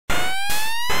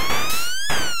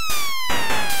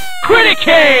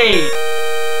Criticade!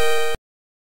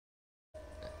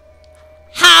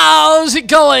 How's it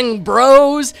going,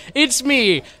 bros? It's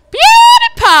me,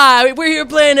 PewDiePie. We're here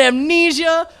playing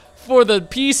Amnesia for the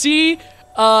PC.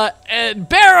 And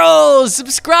Barrels,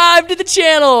 subscribe to the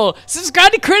channel.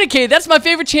 Subscribe to Criticade. That's my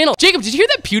favorite channel. Jacob, did you hear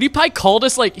that PewDiePie called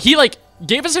us, like, he, like,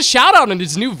 gave us a shout out in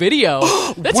his new video?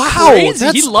 That's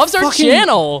crazy. He loves our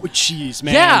channel. Jeez,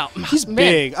 man. Yeah. He's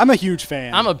big. I'm a huge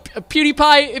fan. I'm a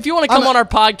PewDiePie. If you want to come on our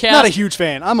podcast. Not a huge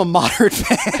fan. I'm a moderate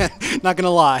fan. Not going to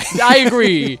lie. I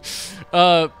agree.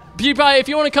 PewDiePie, if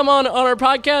you want to come on our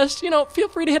podcast, you know, feel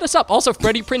free to hit us up. Also,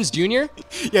 Freddie Prinze Jr.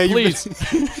 Yeah, please.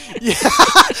 Yeah.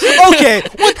 Okay,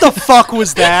 what the fuck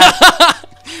was that?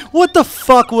 What the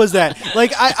fuck was that?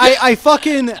 Like, I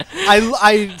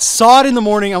saw it in the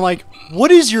morning. I'm like, what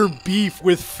is your beef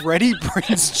with Freddie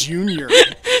Prinze Jr.?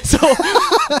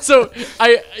 So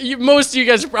most of you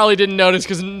guys probably didn't notice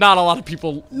because not a lot of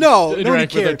people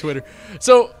interact with our Twitter.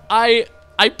 So I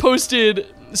posted.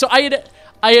 So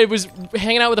I was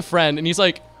hanging out with a friend, and he's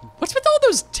like, "What's with all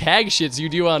those tag shits you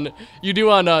do on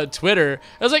Twitter?"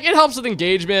 I was like, "It helps with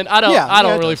engagement. I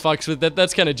don't really fucks with that.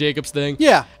 That's kind of Jacob's thing."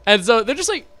 Yeah. And so they're just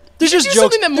like, "There's just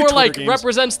something that more like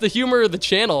represents the humor of the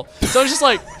channel." So I was just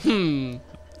like,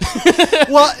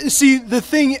 Well, see, the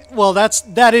thing,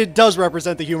 it does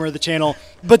represent the humor of the channel,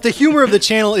 but the humor of the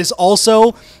channel is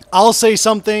also, I'll say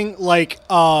something like,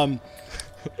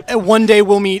 one day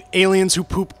we'll meet aliens who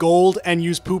poop gold and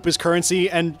use poop as currency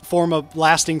and form a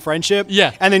lasting friendship.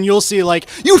 Yeah. And then you'll see, like,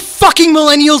 you fucking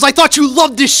millennials, I thought you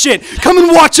loved this shit. Come and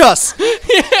watch us.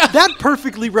 Yeah. That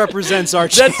perfectly represents our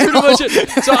channel. That's pretty much it.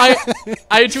 So I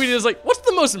tweeted, as like, what's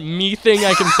the most me thing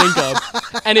I can think of?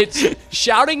 And it's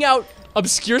shouting out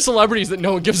obscure celebrities that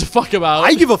no one gives a fuck about.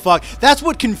 I give a fuck. That's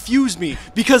what confused me,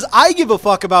 because I give a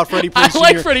fuck about Freddie Prinze Jr. I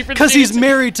like Freddie Prinze because he's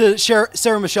married to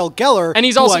Sarah Michelle Gellar, and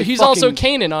he's also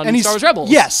Kanan on Star Wars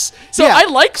Rebels. Yes. So yeah. I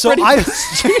like Freddie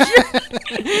Prinze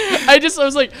Jr.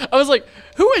 I was like,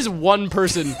 who is one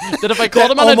person that if I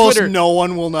called him on Twitter, almost no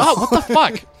one will know? Oh, what the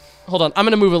fuck? Hold on, I'm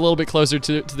gonna move a little bit closer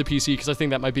to the PC because I think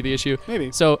that might be the issue.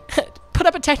 Maybe. So. Put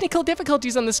up a technical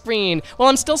difficulties on the screen. Well,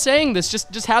 I'm still saying this.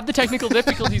 Just have the technical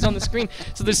difficulties on the screen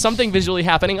so there's something visually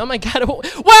happening. Oh my god.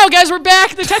 Wow, guys, we're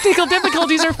back. The technical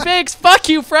difficulties are fixed. Fuck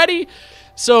you, Freddy.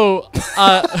 So,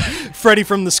 Freddy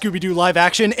from the Scooby-Doo live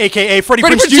action, a.k.a. Freddie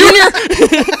Prinze Jr.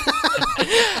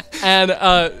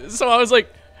 And so I was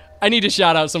like, I need to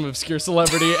shout out some obscure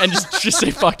celebrity and just say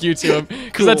fuck you to him,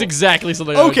 because that's exactly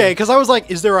something. Okay, because I was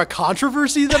like, is there a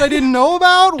controversy that I didn't know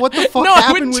about? What the fuck? No,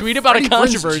 I wouldn't tweet about a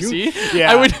controversy.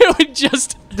 Yeah, I would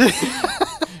just.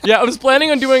 Yeah, I was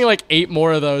planning on doing like 8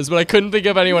 more of those, but I couldn't think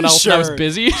of anyone else. And I was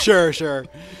busy. Sure.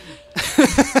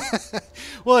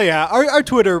 Well, yeah, our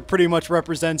Twitter pretty much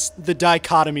represents the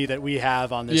dichotomy that we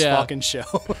have on this fucking show.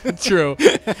 True.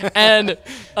 And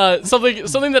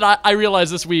something that I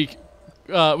realized this week.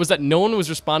 Was that no one was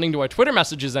responding to our Twitter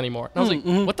messages anymore. And I was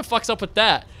like, what the fuck's up with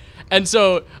that? And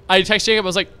so I texted Jacob, I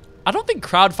was like, I don't think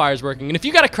Crowdfire is working. And if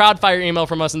you got a Crowdfire email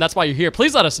from us and that's why you're here,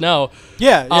 please let us know.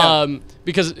 Yeah.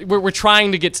 Because we're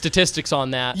trying to get statistics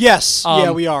on that. Yes.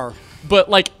 Yeah, we are.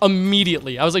 But, like,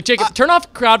 immediately. I was like, Jacob, turn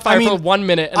off Crowdfire for 1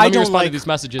 minute and let me respond to these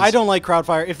messages. I don't like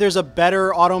Crowdfire. If there's a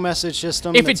better auto message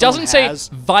system, if it doesn't say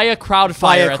via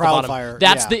Crowdfire at the bottom,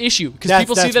 that's the issue. Because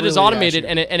people see that as automated,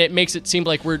 and it makes it seem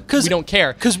like we don't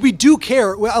care. Because we do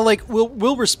care.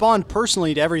 We'll respond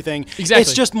personally to everything. Exactly.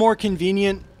 It's just more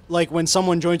convenient, like, when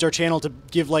someone joins our channel, to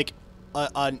give, like,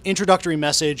 an introductory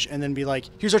message and then be like,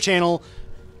 here's our channel.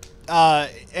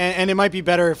 And it might be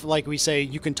better if, like, we say,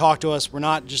 you can talk to us. We're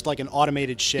not just like an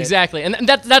automated shit. Exactly, and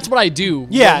that's what I do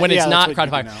when it's not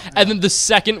Crowdfire. And then the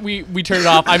second we turn it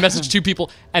off, I message 2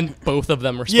 people, and both of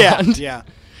them respond. Yeah.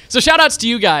 So shout-outs to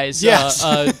you guys,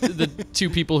 the 2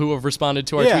 people who have responded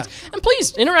to our tweets. And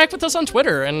please, interact with us on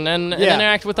Twitter and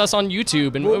interact with us on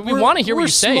YouTube. And we want to hear what you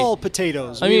say. We're small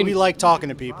potatoes. I mean, we like talking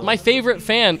to people. My favorite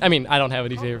fan... I mean, I don't have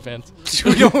any favorite fans.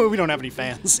 we don't have any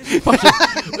fans.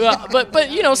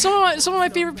 But you know, some of my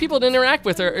favorite people to interact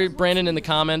with are Brandon in the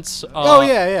comments.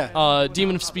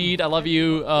 Demon of Speed, I love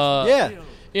you.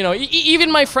 You know,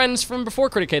 even my friends from before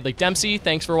Criticade, like Dempsey,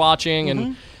 thanks for watching.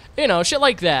 And... you know, shit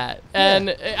like that.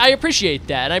 And I appreciate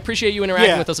that. And I appreciate you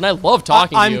interacting with us. And I love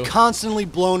talking to you. I'm constantly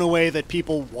blown away that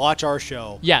people watch our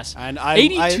show. Yes. And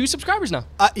 82 subscribers now.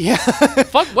 Yeah.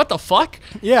 Fuck, what the fuck?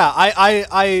 Yeah,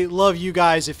 I love you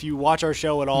guys if you watch our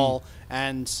show at all.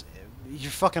 And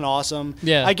you're fucking awesome.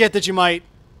 Yeah. I get that you might...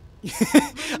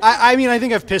 I mean, I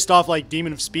think I've pissed off, like,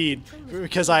 Demon of Speed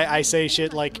because I say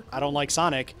shit like, I don't like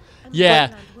Sonic. Yeah.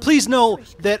 But please know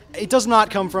that it does not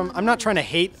come from... I'm not trying to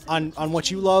hate on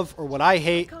what you love or what I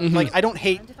hate. Like, I don't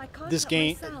hate this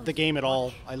game, the game at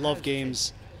all. I love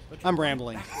games. I'm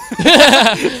rambling.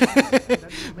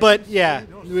 But yeah,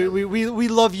 we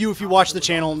love you if you watch the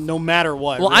channel no matter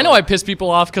what. Well, really. I know I piss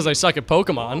people off because I suck at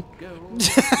Pokemon.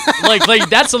 like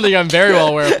that's something I'm very well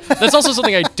aware of. That's also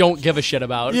something I don't give a shit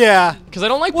about. Yeah. Because I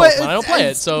don't like Pokemon. I don't play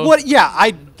it. So what? Yeah,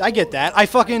 I get that.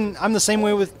 I'm the same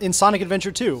way in Sonic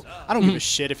Adventure 2. I don't give a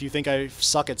shit if you think I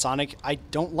suck at Sonic. I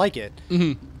don't like it.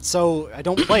 So I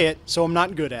don't play it. So I'm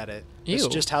not good at it. It's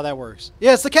just how that works.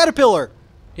 Yeah, it's the caterpillar.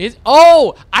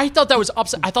 Oh, I thought that was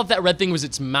upside. I thought that red thing was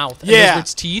its mouth. And those were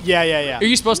its teeth. Yeah. Are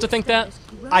you supposed to think that?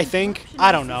 I think.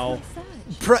 I don't know.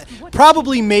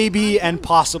 Probably, maybe, and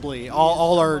possibly.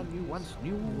 All are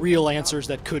real answers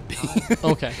that could be.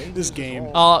 Okay. This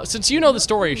game. Since you know the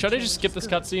story, should I just skip this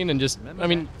cutscene and just? I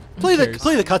mean, play the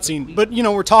cutscene. But you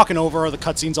know, we're talking over the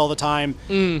cutscenes all the time.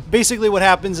 Basically, what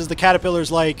happens is the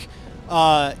caterpillar's like,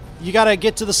 you gotta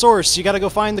get to the source. You gotta go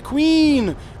find the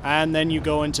queen, and then you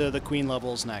go into the queen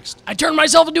levels next. I turned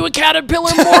myself into a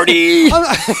caterpillar, Morty.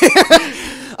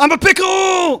 I'm a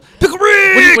pickle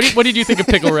Rick. What did you think of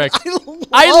Pickle Rick?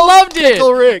 I loved it.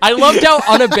 Pickle Rick. I loved how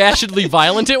unabashedly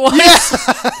violent it was.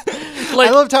 Yeah. I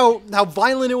loved how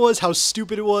violent it was, how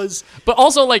stupid it was, but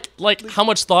also like how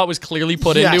much thought was clearly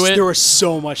put into it. Yes, there was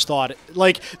so much thought.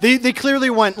 Like they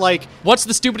clearly went like, what's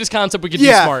the stupidest concept we could do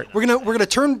smart? We're gonna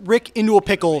turn Rick into a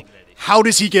pickle. How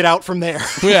does he get out from there?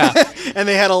 Yeah. And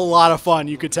they had a lot of fun,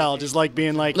 you could tell, just like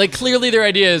being like clearly their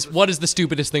idea is, what is the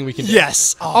stupidest thing we can do?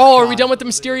 Yes. Oh, are we done with the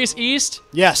mysterious East?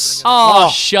 Yes. Oh,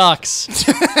 shucks.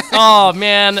 Oh,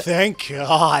 man. Thank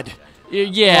God.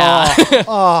 Yeah.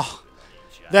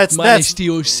 That's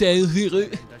still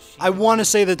I want to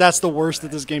say that that's the worst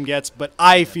that this game gets, but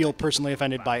I feel personally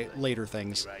offended by later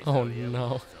things. Oh,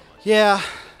 no. Yeah.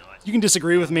 You can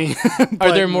disagree with me.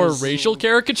 Are there more racial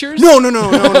caricatures? No.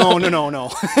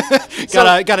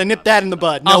 Gotta nip that in the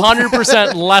bud.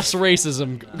 100% less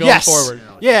racism going forward.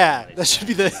 Yeah, that should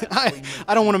be the.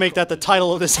 I don't want to make that the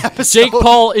title of this episode. Jake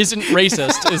Paul isn't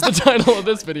racist is the title of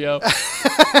this video.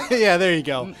 Yeah, there you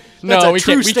go. No, we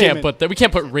can't put that. We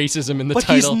can't put racism in the title.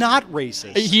 But he's not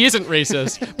racist. He isn't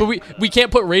racist. But we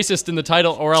can't put racist in the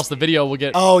title, or else the video will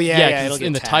get. Oh yeah, it'll get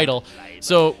in the tagged. Title.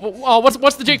 So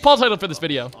what's the Jake Paul title for this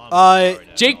video?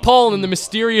 Jake Paul in the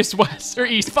mysterious West or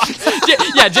East. Fuck.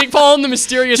 Yeah, Jake Paul in the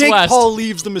mysterious West. Jake Paul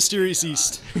leaves the mysterious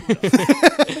East.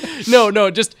 No,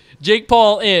 just Jake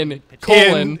Paul in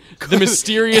the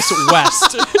mysterious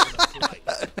West.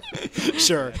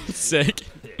 Sure. Sick.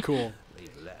 Cool.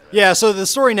 Yeah, so the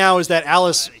story now is that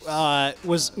Alice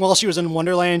while she was in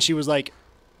Wonderland, she was like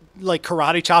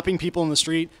karate chopping people in the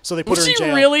street, so they put her in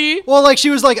jail. Really? Well, like she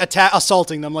was like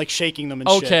assaulting them, like shaking them and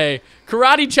shit. Okay,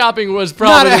 karate chopping was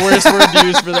probably the worst word to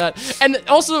use for that. And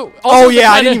also oh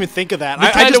yeah, I didn't even think of that.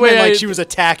 I just meant like she was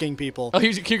attacking people. Oh,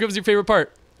 here comes your favorite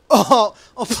part. Oh,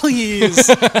 please.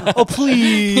 Oh,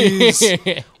 please.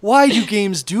 Why do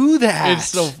games do that? It's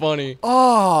so funny.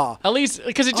 Oh. At least,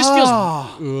 because it just feels...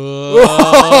 Oh,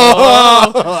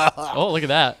 look at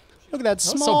that. Look at that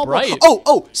small... so bright.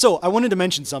 So I wanted to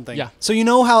mention something. Yeah. So you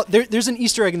know how... There's an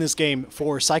Easter egg in this game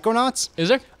for Psychonauts? Is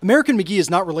there? American McGee is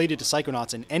not related to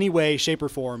Psychonauts in any way, shape, or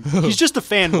form. He's just a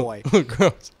fanboy.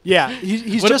 Gross. Yeah.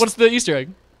 He's just... What's the Easter egg?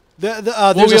 We'll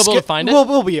be able to find it?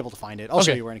 We'll be able to find it. I'll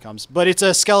show you when it comes. But it's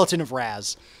a skeleton of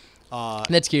Raz.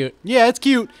 That's cute. Yeah, it's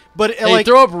cute. But hey, like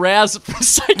throw up Raz for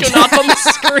Psychonauts on the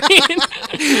screen.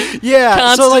 Yeah,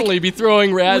 constantly so like, be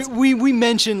throwing Raz. We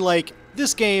mentioned like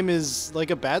this game is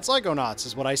like a bad Psychonauts,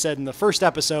 is what I said in the first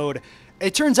episode.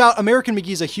 It turns out American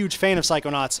McGee's a huge fan of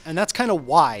Psychonauts, and that's kind of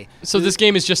why. So this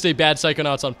game is just a bad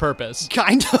Psychonauts on purpose.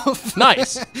 Kind of.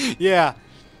 Nice. Yeah.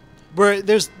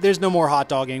 There's no more hot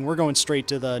dogging. We're going straight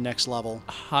to the next level.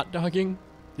 Hot dogging?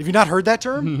 Have you not heard that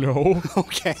term? No.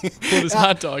 Okay. What is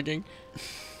hot dogging?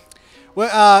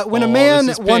 Well, when a man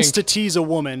wants to tease a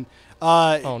woman,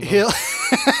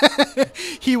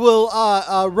 he will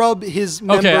rub his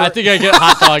member. Okay, I think I get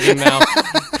hot dogging now.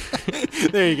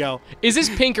 There you go. Is this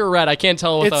pink or red? I can't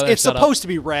tell without It's supposed to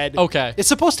be red. Okay. It's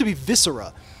supposed to be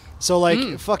viscera. So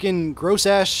like fucking gross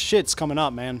ass shit's coming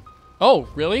up, man. Oh,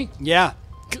 really? Yeah.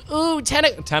 Ooh,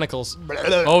 tentacles.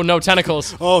 Oh no,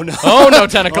 tentacles. Oh no. Oh no,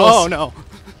 tentacles. Oh no.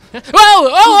 Whoa!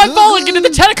 Oh, I'm falling into the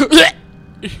tentacle.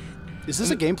 Is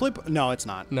this a gameplay? No, it's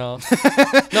not. No. No,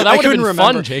 that would have been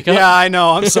fun, Jacob. Yeah, I know.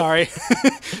 I'm sorry.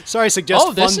 Sorry, I suggest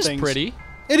fun things. Oh, this is pretty.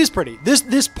 It is pretty.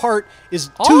 This part is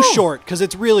too short because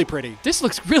it's really pretty. This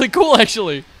looks really cool,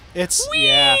 actually. It's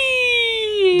yeah.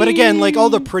 But again, like all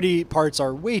the pretty parts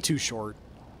are way too short.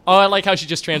 Oh, I like how she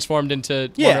just transformed into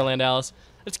Wonderland Alice.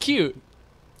 It's cute.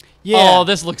 Yeah. Oh,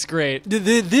 this looks great.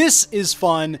 This is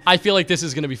fun. I feel like this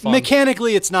is going to be fun.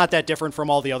 Mechanically, it's not that different from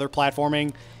all the other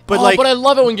platforming. But but I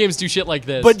love it when games do shit like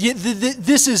this. But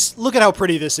this is, look at how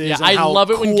pretty this is. Yeah, and I how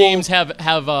love it cool. when games have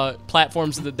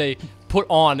platforms that they put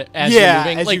on as you're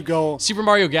moving. as like, you go. Super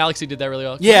Mario Galaxy did that really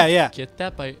well. Yeah. Get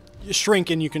that bite. You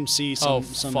shrink and you can see some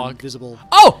fuck. invisible.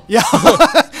 Oh! Yeah.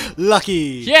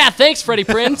 Lucky. Yeah, thanks, Freddie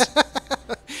Prinze.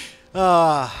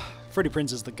 Freddie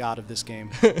Prinze is the god of this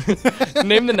game.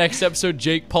 Name the next episode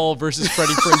Jake Paul versus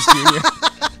Freddie Prinze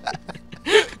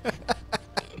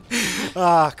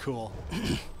Jr. Cool.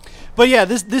 But yeah,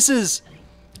 this is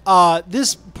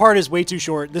this part is way too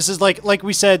short. This is like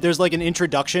we said, there's like an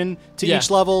introduction to each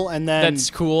level, and then that's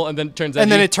cool, and then it turns out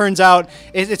and then it turns out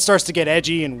it starts to get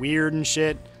edgy and weird and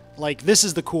shit. Like, this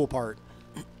is the cool part.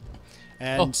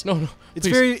 And no, it's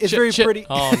please. very Shit. pretty.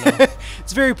 Oh no.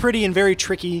 It's very pretty and very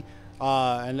tricky.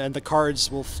 And the cards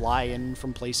will fly in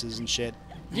from places and shit.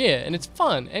 Yeah, and it's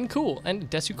fun and cool and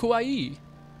desu kawaii.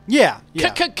 Yeah.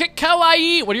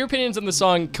 Kawaii. What are your opinions on the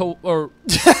song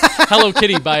Hello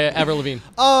Kitty by Avril Lavigne?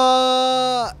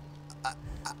 I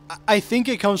think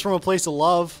it comes from a place of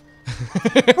love.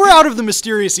 We're out of the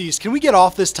mysterious East. Can we get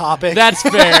off this topic? That's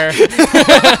fair.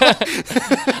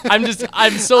 I'm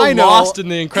so lost in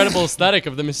the incredible aesthetic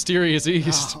of the mysterious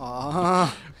East.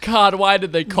 God, why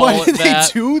did they call it that? Why did they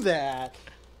do that?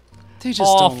 They just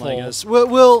Awful. don't like us.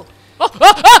 We'll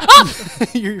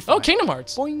You're fine. Oh, Kingdom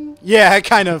Hearts. Boing. Yeah,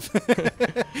 kind of.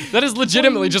 That is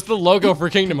legitimately just the logo for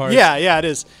Kingdom Hearts. Yeah, it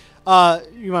is.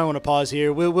 You might want to pause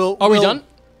here. Are we done?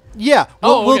 Yeah.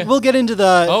 We'll get into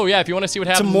the. Oh yeah, if you want to see what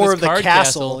happens to more in this of the card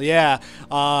castle. Yeah.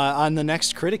 On the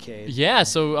next Criticade. Yeah.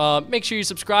 So make sure you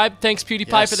subscribe. Thanks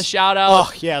PewDiePie for the shout out.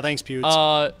 Oh yeah, thanks Pewds.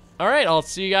 All right, I'll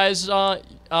see you guys.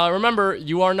 Remember,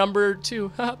 you are number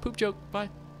 2. Poop joke. Bye.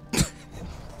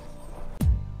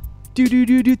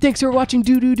 Do. Thanks for watching.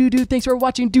 Do. Thanks for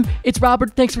watching. It's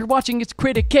Robert. Thanks for watching. It's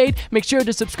Criticade. Make sure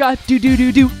to subscribe.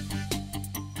 Do.